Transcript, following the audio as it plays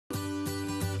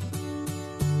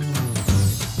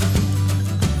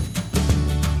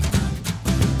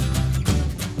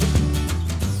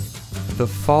The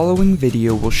following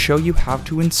video will show you how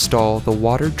to install the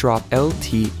Waterdrop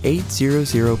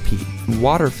LT800P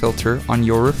water filter on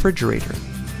your refrigerator.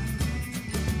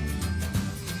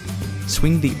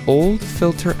 Swing the old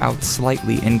filter out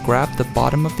slightly and grab the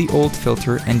bottom of the old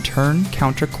filter and turn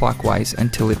counterclockwise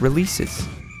until it releases.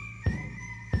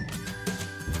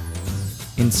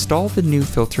 Install the new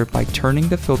filter by turning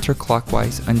the filter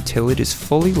clockwise until it is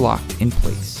fully locked in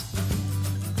place.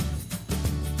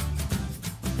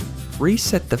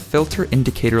 Reset the filter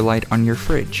indicator light on your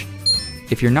fridge.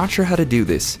 If you're not sure how to do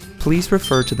this, please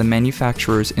refer to the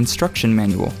manufacturer's instruction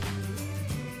manual.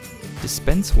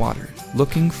 Dispense water,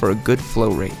 looking for a good flow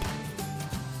rate.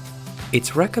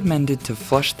 It's recommended to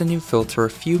flush the new filter a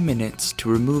few minutes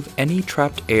to remove any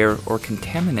trapped air or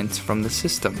contaminants from the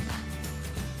system.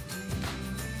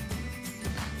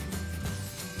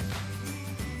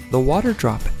 The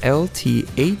Waterdrop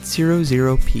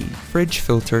LT800P fridge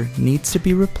filter needs to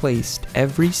be replaced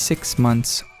every 6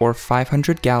 months or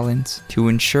 500 gallons to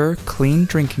ensure clean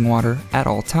drinking water at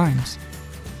all times.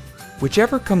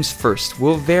 Whichever comes first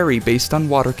will vary based on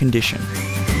water condition.